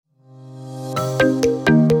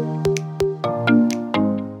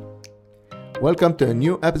Welcome to a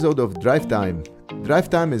new episode of Drive Time.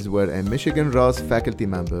 Drive Time is where a Michigan Ross faculty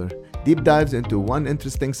member deep dives into one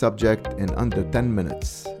interesting subject in under 10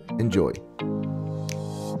 minutes. Enjoy.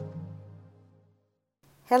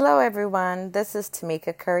 Hello everyone, this is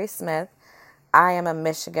Tamika Curry Smith. I am a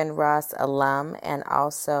Michigan Ross alum and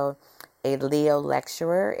also a Leo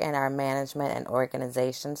lecturer in our Management and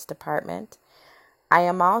Organizations department. I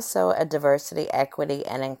am also a diversity, equity,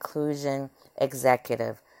 and inclusion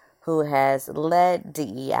executive who has led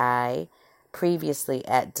DEI previously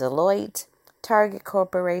at Deloitte, Target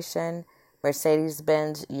Corporation,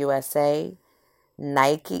 Mercedes-Benz USA,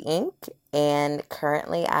 Nike Inc., and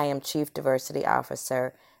currently I am Chief Diversity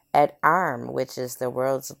Officer at ARM, which is the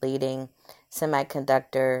world's leading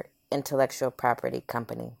semiconductor intellectual property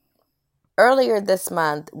company. Earlier this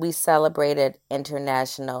month, we celebrated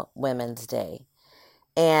International Women's Day.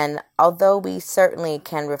 And although we certainly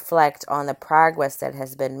can reflect on the progress that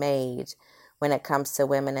has been made when it comes to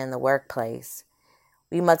women in the workplace,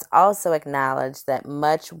 we must also acknowledge that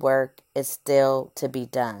much work is still to be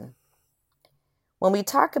done. When we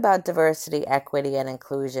talk about diversity, equity, and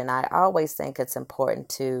inclusion, I always think it's important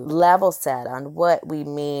to level set on what we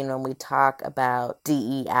mean when we talk about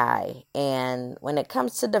DEI. And when it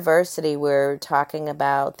comes to diversity, we're talking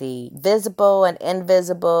about the visible and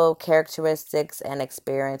invisible characteristics and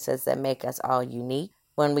experiences that make us all unique.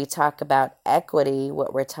 When we talk about equity,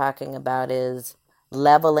 what we're talking about is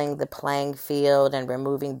leveling the playing field and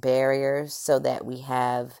removing barriers so that we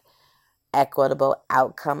have equitable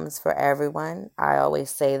outcomes for everyone. I always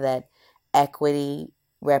say that equity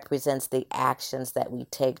represents the actions that we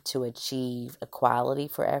take to achieve equality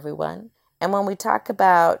for everyone. And when we talk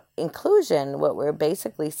about inclusion, what we're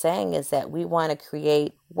basically saying is that we want to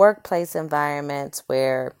create workplace environments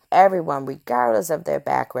where everyone, regardless of their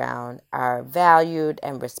background, are valued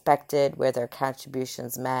and respected, where their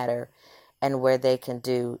contributions matter, and where they can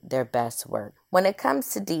do their best work. When it comes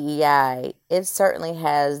to DEI, it certainly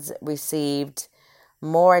has received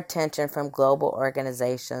more attention from global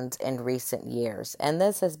organizations in recent years. And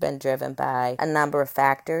this has been driven by a number of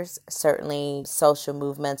factors. Certainly social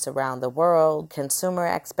movements around the world, consumer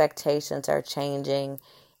expectations are changing,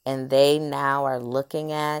 and they now are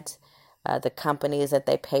looking at the companies that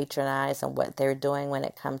they patronize and what they're doing when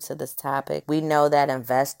it comes to this topic. We know that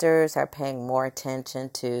investors are paying more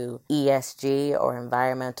attention to ESG, or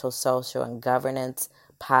environmental, social, and governance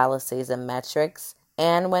policies and metrics.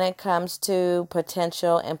 And when it comes to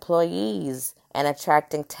potential employees and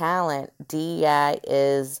attracting talent, DEI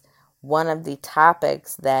is one of the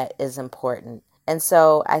topics that is important. And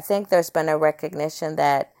so I think there's been a recognition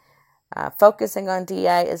that focusing on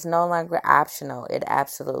DEI is no longer optional. It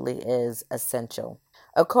absolutely is essential.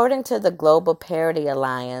 According to the Global Parity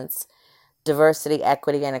Alliance Diversity,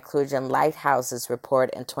 Equity, and Inclusion Lighthouses report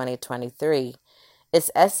in 2023,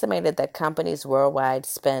 it's estimated that companies worldwide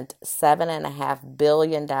spent $7.5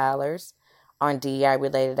 billion on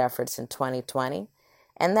DEI-related efforts in 2020.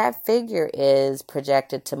 And that figure is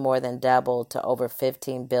projected to more than double to over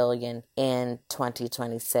 $15 billion in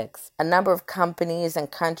 2026. A number of companies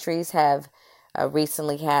and countries have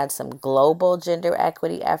recently had some global gender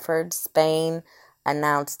equity efforts. Spain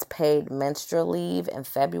announced paid menstrual leave in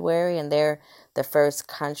February, and they're the first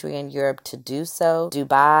country in Europe to do so.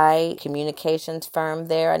 Dubai, communications firm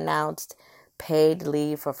there, announced paid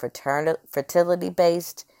leave for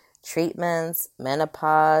fertility-based treatments,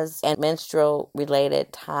 menopause, and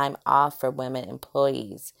menstrual-related time off for women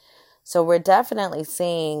employees. So we're definitely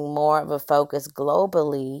seeing more of a focus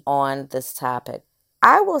globally on this topic.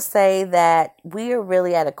 I will say that we are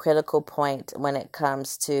really at a critical point when it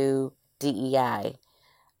comes to DEI.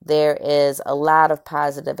 There is a lot of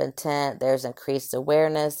positive intent, there's increased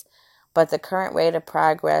awareness, but the current rate of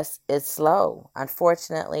progress is slow.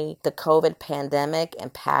 Unfortunately, the COVID pandemic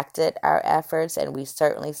impacted our efforts, and we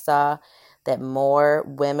certainly saw that more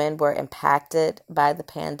women were impacted by the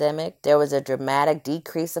pandemic. There was a dramatic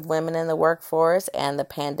decrease of women in the workforce, and the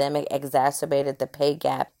pandemic exacerbated the pay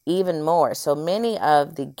gap even more. So many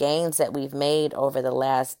of the gains that we've made over the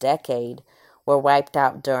last decade were wiped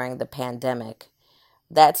out during the pandemic.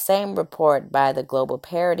 That same report by the Global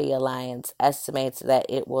Parity Alliance estimates that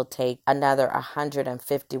it will take another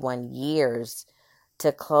 151 years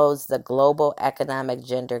to close the global economic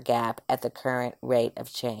gender gap at the current rate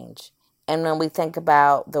of change. And when we think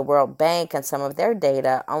about the World Bank and some of their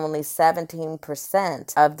data, only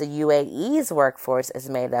 17% of the UAE's workforce is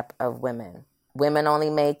made up of women. Women only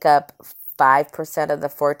make up 5% of the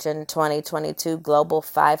Fortune 2022 Global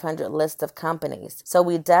 500 list of companies. So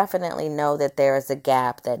we definitely know that there is a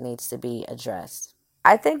gap that needs to be addressed.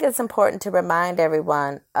 I think it's important to remind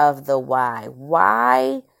everyone of the why.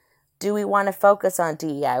 Why do we want to focus on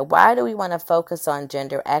DEI? Why do we want to focus on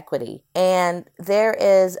gender equity? And there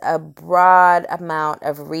is a broad amount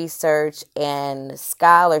of research and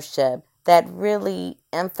scholarship that really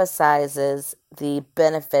emphasizes the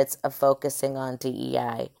benefits of focusing on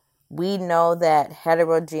DEI. We know that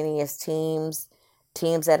heterogeneous teams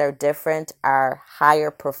that are different are higher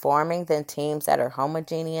performing than teams that are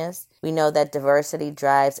homogeneous. We know that diversity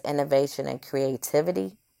drives innovation and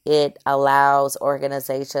creativity. It allows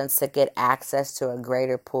organizations to get access to a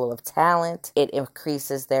greater pool of talent. It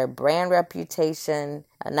increases their brand reputation,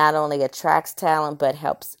 not only attracts talent, but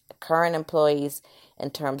helps current employees in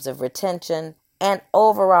terms of retention. And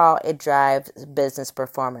overall, it drives business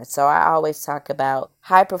performance. So I always talk about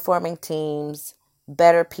high-performing teams,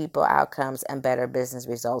 better people outcomes, and better business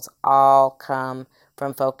results all come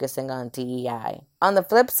from focusing on DEI. On the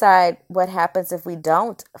flip side, what happens if we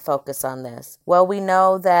don't focus on this? Well, we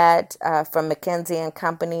know that from McKinsey and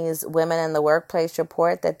Company's Women in the Workplace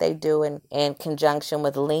report that they do in conjunction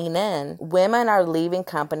with Lean In, women are leaving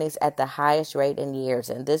companies at the highest rate in years,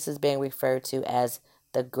 and this is being referred to as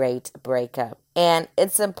the Great Breakup. And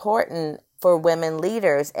it's important for women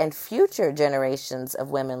leaders and future generations of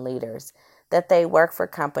women leaders that they work for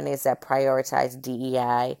companies that prioritize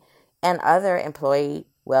DEI and other employee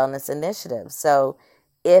wellness initiatives. So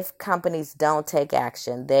if companies don't take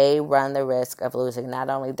action, they run the risk of losing not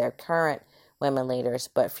only their current women leaders,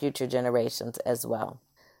 but future generations as well.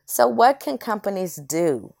 So what can companies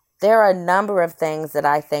do? There are a number of things that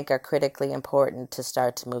I think are critically important to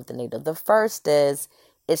start to move the needle. The first is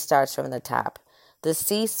it starts from the top. The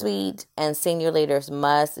C-suite and senior leaders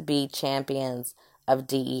must be champions of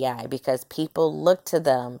DEI because people look to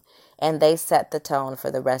them and they set the tone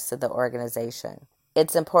for the rest of the organization.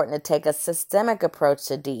 It's important to take a systemic approach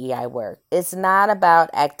to DEI work. It's not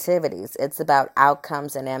about activities, it's about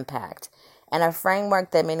outcomes and impact. And a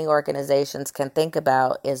framework that many organizations can think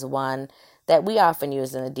about is one that we often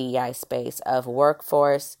use in the DEI space of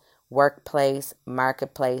workforce, workplace,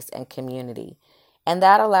 marketplace, and community. And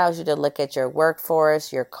that allows you to look at your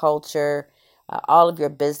workforce, your culture, all of your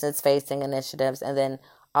business-facing initiatives, and then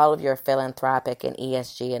all of your philanthropic and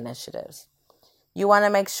ESG initiatives. You want to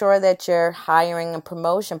make sure that your hiring and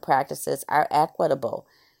promotion practices are equitable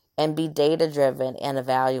and be data-driven in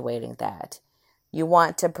evaluating that. You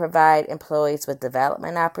want to provide employees with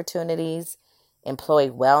development opportunities, employee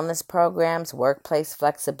wellness programs, workplace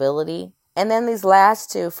flexibility. And then these last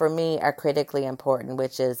two for me are critically important,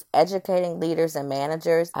 which is educating leaders and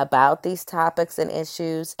managers about these topics and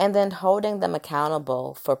issues, and then holding them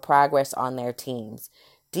accountable for progress on their teams.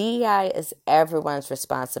 DEI is everyone's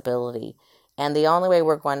responsibility, and the only way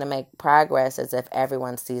we're going to make progress is if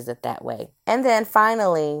everyone sees it that way. And then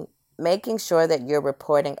finally, making sure that you're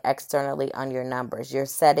reporting externally on your numbers, you're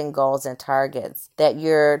setting goals and targets, that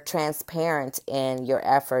you're transparent in your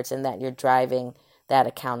efforts, and that you're driving that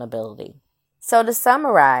accountability. So to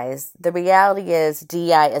summarize, the reality is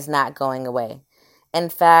DEI is not going away. In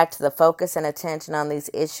fact, the focus and attention on these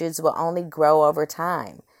issues will only grow over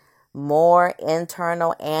time. More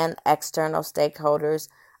internal and external stakeholders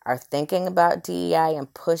are thinking about DEI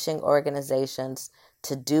and pushing organizations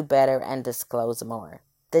to do better and disclose more.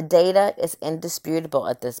 The data is indisputable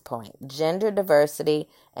at this point. Gender diversity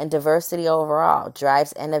and diversity overall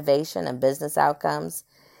drives innovation and business outcomes.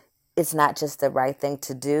 It's not just the right thing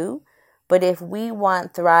to do, but if we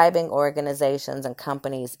want thriving organizations and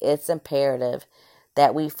companies, it's imperative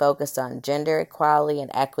that we focus on gender equality and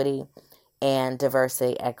equity and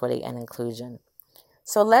diversity, equity, and inclusion.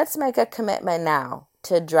 So let's make a commitment now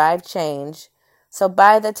to drive change so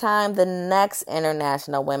by the time the next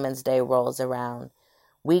International Women's Day rolls around,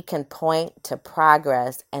 we can point to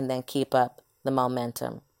progress and then keep up the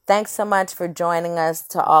momentum. Thanks so much for joining us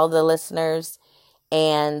to all the listeners,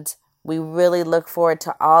 and we really look forward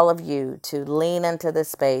to all of you to lean into the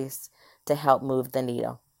space to help move the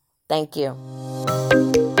needle. Thank you.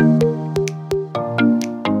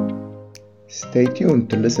 Stay tuned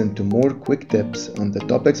to listen to more quick tips on the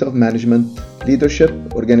topics of management, leadership,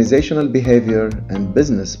 organizational behavior, and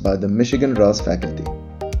business by the Michigan Ross faculty.